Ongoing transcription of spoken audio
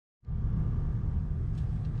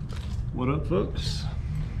What up, folks?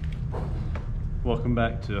 Welcome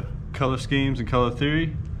back to Color Schemes and Color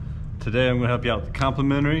Theory. Today I'm going to help you out with the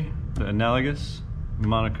complementary, the analogous,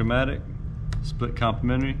 monochromatic, split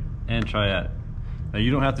complementary, and triadic. Now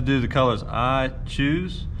you don't have to do the colors I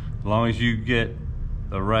choose. As long as you get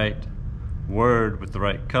the right word with the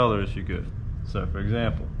right colors, you're good. So for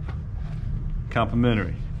example,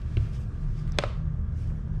 complementary.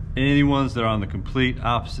 Any ones that are on the complete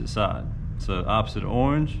opposite side. So opposite of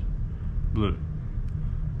orange, blue.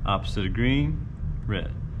 Opposite of green,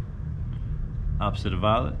 red. Opposite of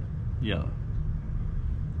violet, yellow.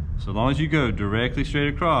 So long as you go directly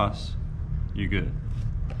straight across, you're good.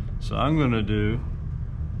 So I'm going to do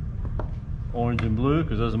orange and blue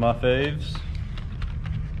because those are my faves.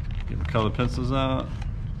 Get my colored pencils out.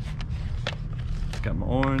 Got my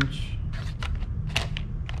orange.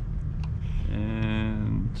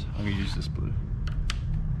 And I'm going to use this blue.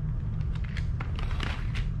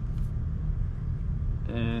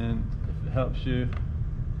 And if it helps you,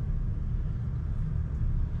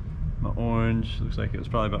 my orange looks like it was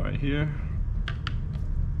probably about right here.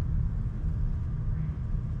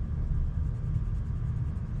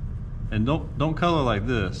 And don't color like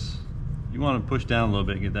this. You want to push down a little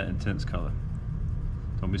bit and get that intense color.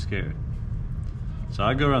 Don't be scared. So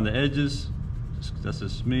I go around the edges. That's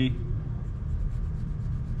just me.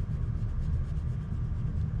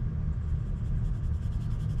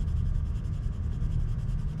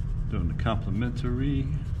 Doing the complementary.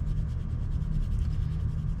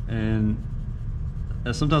 And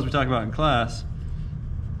as sometimes we talk about in class,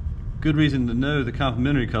 good reason to know the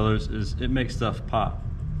complementary colors is it makes stuff pop.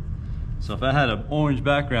 So if I had an orange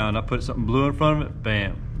background, I put something blue in front of it,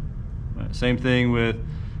 bam. Right, same thing with,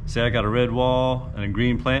 say I got a red wall and a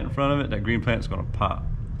green plant in front of it, that green plant's gonna pop.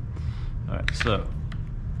 All right, so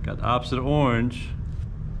got the opposite of orange.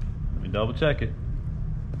 Let me double check it.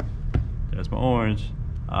 There's my orange.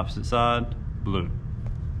 Opposite side, blue.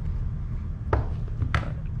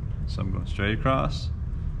 Right. So I'm going straight across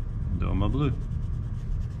and doing my blue.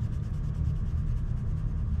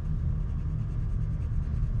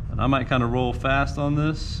 And I might kind of roll fast on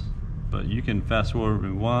this, but you can fast forward and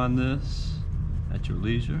rewind this at your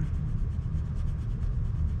leisure.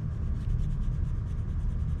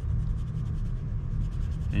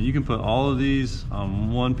 And you can put all of these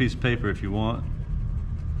on one piece of paper if you want.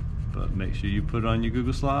 But make sure you put it on your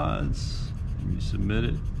Google Slides and you submit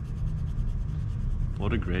it for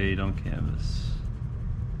the grade on Canvas.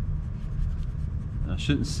 Now, I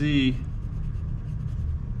shouldn't see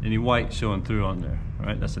any white showing through on there,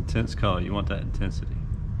 right? That's intense color. You want that intensity.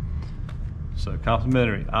 So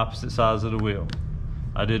complementary, opposite sides of the wheel.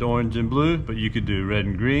 I did orange and blue, but you could do red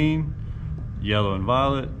and green, yellow and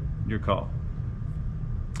violet, your call.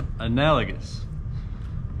 Analogous.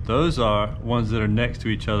 Those are ones that are next to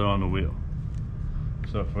each other on the wheel.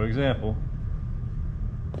 So for example,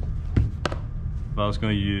 if I was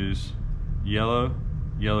going to use yellow,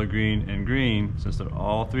 yellow, green, and green, since they're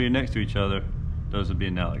all three next to each other, those would be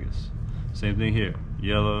analogous. Same thing here,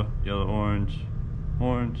 yellow, yellow, orange,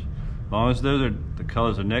 orange. As long as those are, the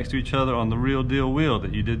colors are next to each other on the real deal wheel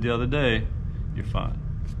that you did the other day, you're fine.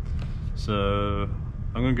 So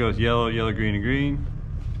I'm going to go with yellow, yellow, green, and green.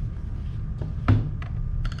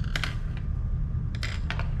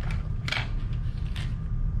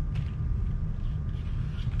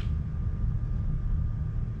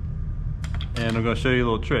 And I'm going to show you a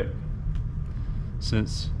little trick.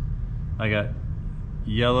 Since I got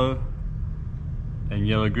yellow and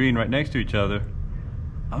yellow green right next to each other,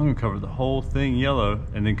 I'm going to cover the whole thing yellow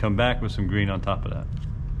and then come back with some green on top of that.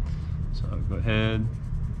 So I'll go ahead.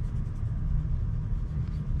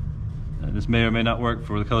 And this may or may not work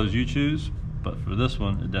for the colors you choose, but for this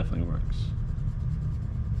one it definitely works.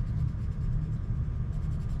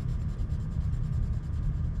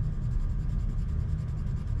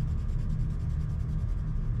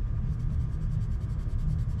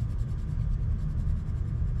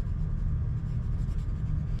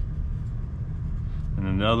 And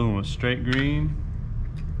then the other one was straight green.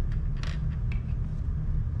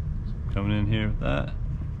 So coming in here with that.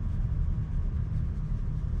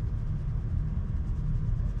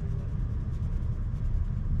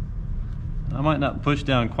 I might not push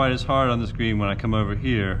down quite as hard on this green when I come over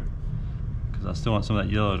here, because I still want some of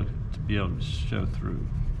that yellow to be able to show through.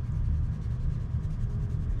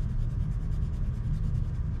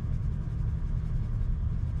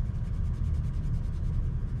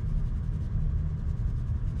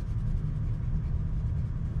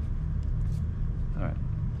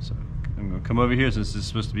 So I'm going to come over here since this is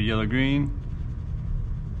supposed to be yellow green,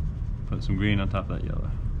 put some green on top of that yellow.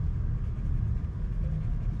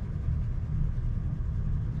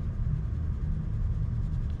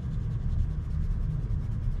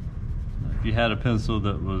 you had a pencil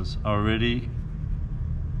that was already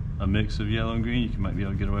a mix of yellow and green, you might be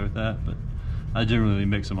able to get away with that, but I generally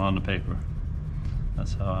mix them on the paper.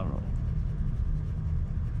 That's how I roll.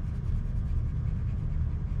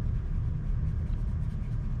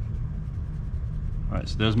 Alright,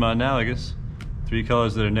 so there's my analogous. 3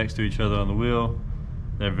 colors that are next to each other on the wheel.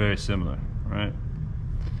 They're very similar, right?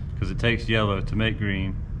 Because it takes yellow to make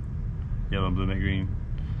green. Yellow and blue make green.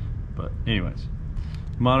 But anyways,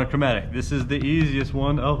 monochromatic. This is the easiest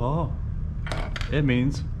one of all. It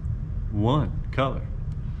means one color.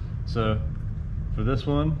 So for this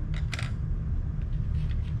one,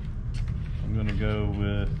 I'm gonna go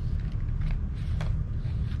with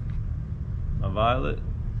my violet.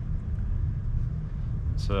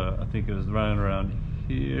 So I think it was running around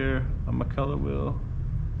here on my color wheel.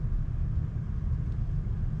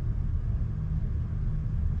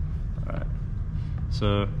 Alright.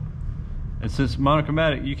 So, and since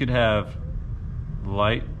monochromatic, you could have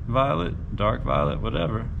light violet, dark violet,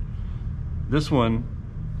 whatever. This one,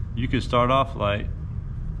 you could start off light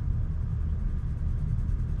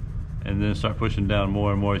and then start pushing down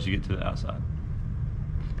more and more as you get to the outside.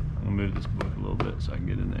 I'm gonna move this book a little bit so I can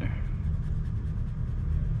get in there.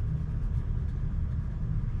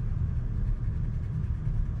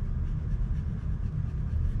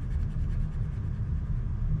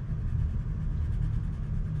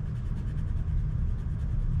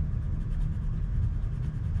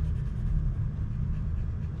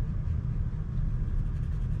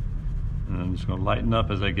 And I'm just going to lighten up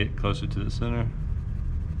as I get closer to the center.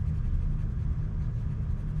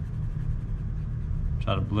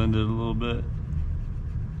 Try to blend it a little bit.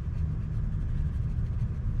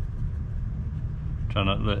 Try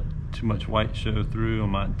not to let too much white show through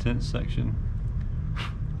on my intense section.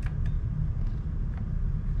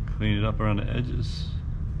 Clean it up around the edges.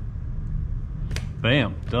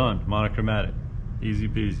 Bam, done, monochromatic. Easy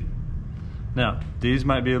peasy. Now, these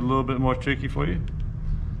might be a little bit more tricky for you.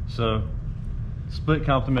 So, split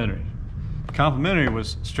complementary. Complementary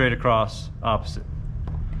was straight across opposite.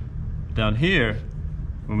 Down here,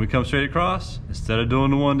 when we come straight across, instead of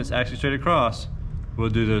doing the one that's actually straight across, we'll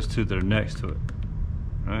do those two that are next to it.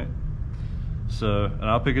 Right? So, and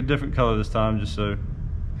I'll pick a different color this time just so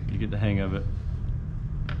you get the hang of it.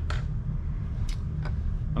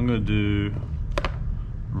 I'm gonna do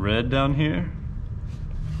red down here.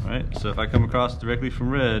 Right? So if I come across directly from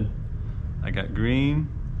red, I got green.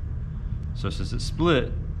 So since it's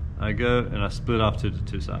split, I go and I split off to the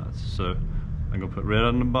two sides. So I'm gonna put red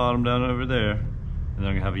on the bottom down over there, and then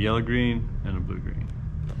I'm gonna have a yellow green and a blue green.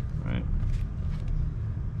 Right?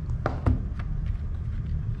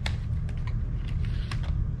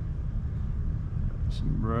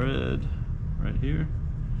 Some red right here,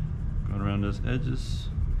 going around those edges.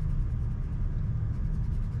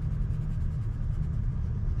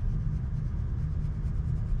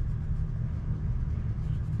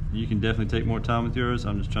 You can definitely take more time with yours.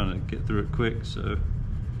 I'm just trying to get through it quick so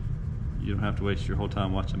you don't have to waste your whole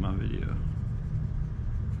time watching my video.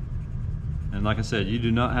 And like I said, you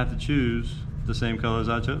do not have to choose the same colors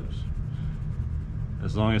I chose.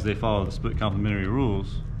 As long as they follow the split complementary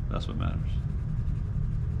rules, that's what matters.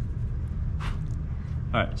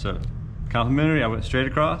 Alright, so complementary, I went straight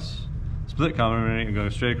across. Split complementary, I'm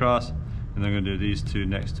going straight across, and then I'm going to do these two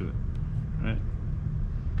next to it. Right?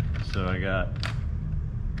 So I got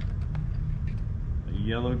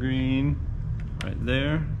yellow green right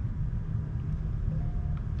there.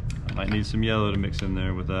 I might need some yellow to mix in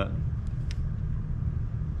there with that.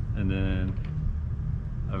 And then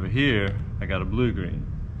over here I got a blue green,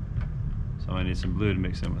 so I need some blue to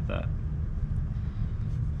mix in with that.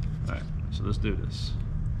 Alright, so let's do this.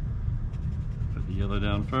 Put the yellow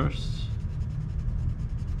down first.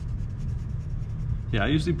 Yeah, I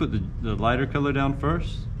usually put the lighter color down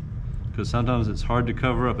first, because sometimes it's hard to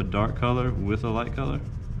cover up a dark color with a light color.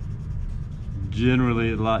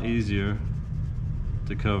 Generally a lot easier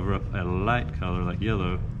to cover up a light color like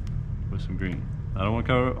yellow with some green. I don't want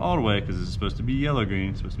to cover it all the way because it's supposed to be yellow green,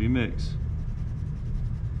 it's supposed to be mixed.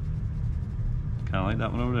 Kind of like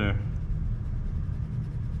that one over there.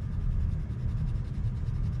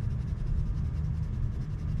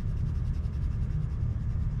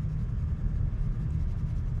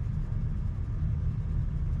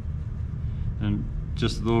 And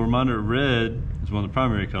just a little reminder, red is one of the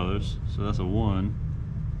primary colors, so that's a 1.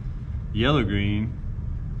 Yellow green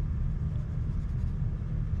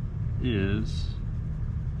is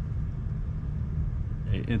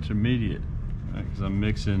a intermediate, right? Because I'm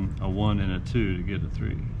mixing a 1 and a 2 to get a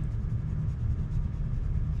 3.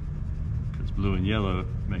 Because blue and yellow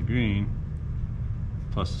make green,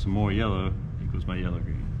 plus some more yellow equals my yellow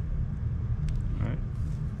green. All right.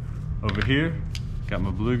 Over here, got my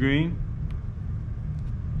blue-green.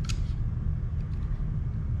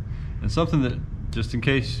 And something that, just in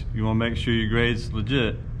case you want to make sure your grade's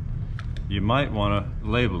legit, you might want to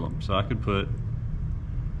label them. So I could put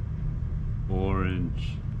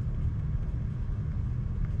orange,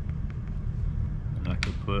 and I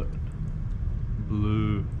could put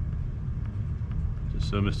blue, just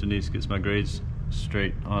so Mr. Neese gets my grades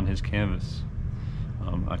straight on his canvas.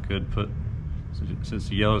 I could put, since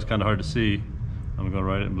the yellow is kind of hard to see, I'm going to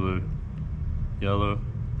write it in blue. Yellow,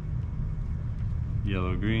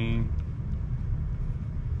 yellow, green,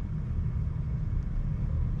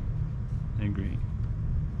 and green.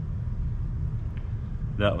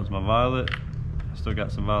 That was my violet. I still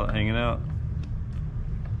got some violet hanging out,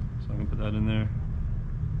 so I'm going to put that in there.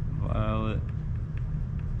 Violet.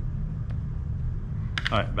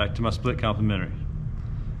 Alright, back to my split complementary.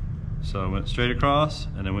 So I went straight across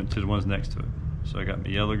and then went to the ones next to it. So I got my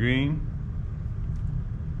yellow, green,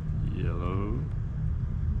 yellow,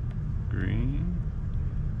 green,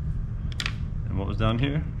 and what was down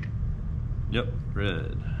here? Yep,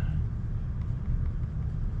 red.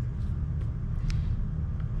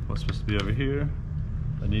 What's supposed to be over here?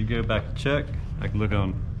 I need to go back and check. I can look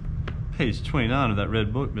on page 29 of that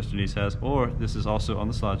red book Mr. Neese has, or this is also on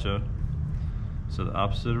the slideshow. So the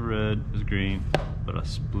opposite of red is green, but I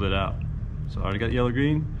split out. So I already got yellow,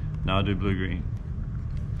 green, now I do blue, green.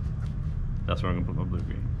 That's where I'm gonna put my blue,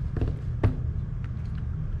 green.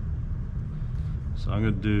 So I'm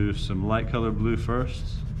gonna do some light color blue first,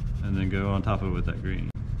 and then go on top of it with that green.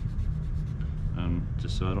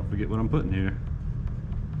 Just so I don't forget what I'm putting here.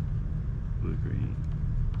 Blue, green.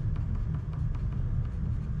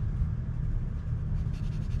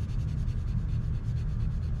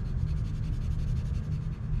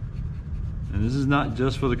 And this is not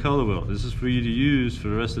just for the color wheel. This is for you to use for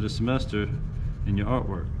the rest of the semester in your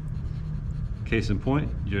artwork. Case in point,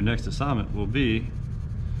 your next assignment will be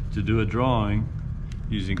to do a drawing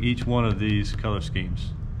using each one of these color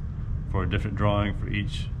schemes for a different drawing for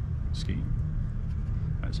each scheme.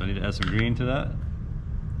 All right, so I need to add some green to that.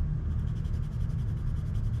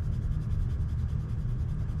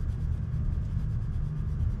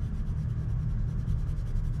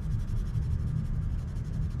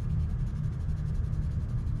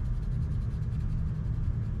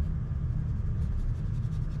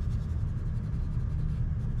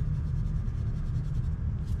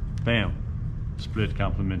 Bam, split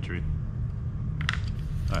complementary.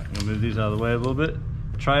 All right, I'm gonna move these out of the way a little bit.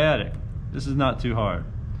 Triadic, this is not too hard.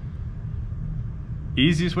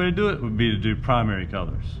 Easiest way to do it would be to do primary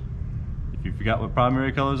colors. If you forgot what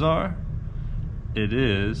primary colors are, it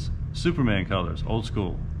is Superman colors, old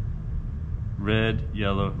school. Red,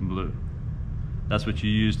 yellow, and blue. That's what you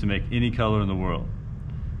use to make any color in the world.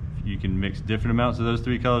 You can mix different amounts of those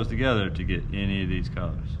three colors together to get any of these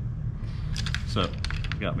colors. So,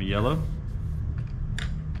 I got my yellow,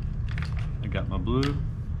 I got my blue,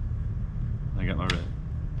 I got my red.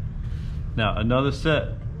 Now another set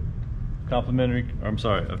of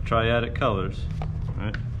triadic colors,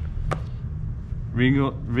 right?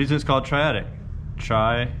 Reason it's called triadic,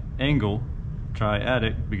 triangle,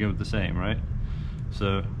 triadic begin with the same, right?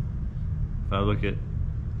 So if I look at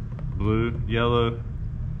blue, yellow,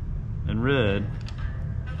 and red,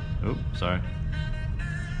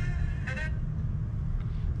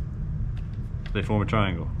 they form a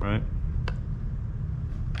triangle, right?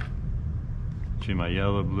 Between my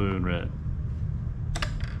yellow, blue, and red.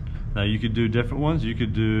 Now you could do different ones. You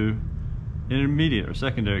could do intermediate or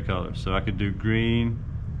secondary colors. So I could do green,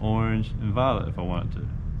 orange, and violet if I wanted to.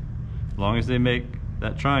 As long as they make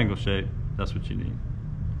that triangle shape, that's what you need.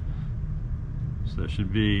 So there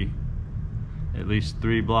should be at least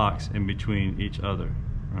 3 blocks in between each other,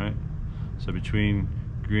 right? So between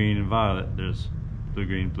green and violet, there's blue,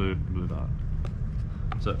 green, blue, blue, violet.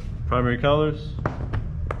 So, primary colors.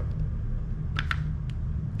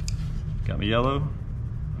 Got me yellow.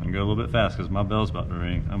 I'm gonna go a little bit fast because my bell's about to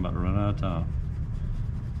ring. I'm about to run out of time.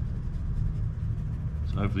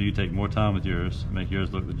 So hopefully you take more time with yours, make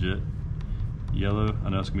yours look legit. Yellow, I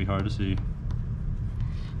know it's gonna be hard to see.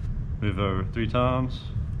 Move over 3 times.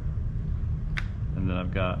 And then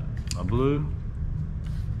I've got my blue.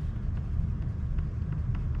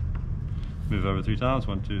 Move over 3 times,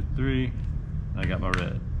 1, 2, 3. I got my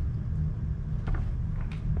red.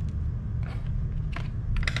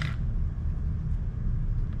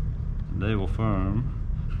 And they will form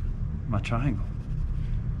my triangle.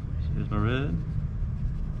 So here's my red.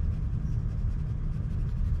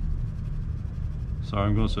 Sorry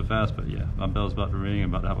I'm going so fast, but yeah, my bell's about to ring. I'm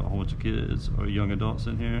about to have a whole bunch of kids or young adults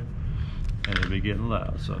in here. And be getting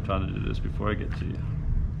loud, so I'm trying to do this before I get to you.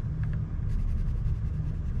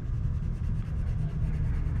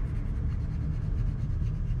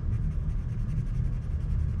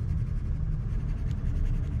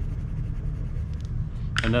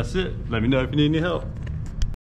 And that's it. Let me know if you need any help.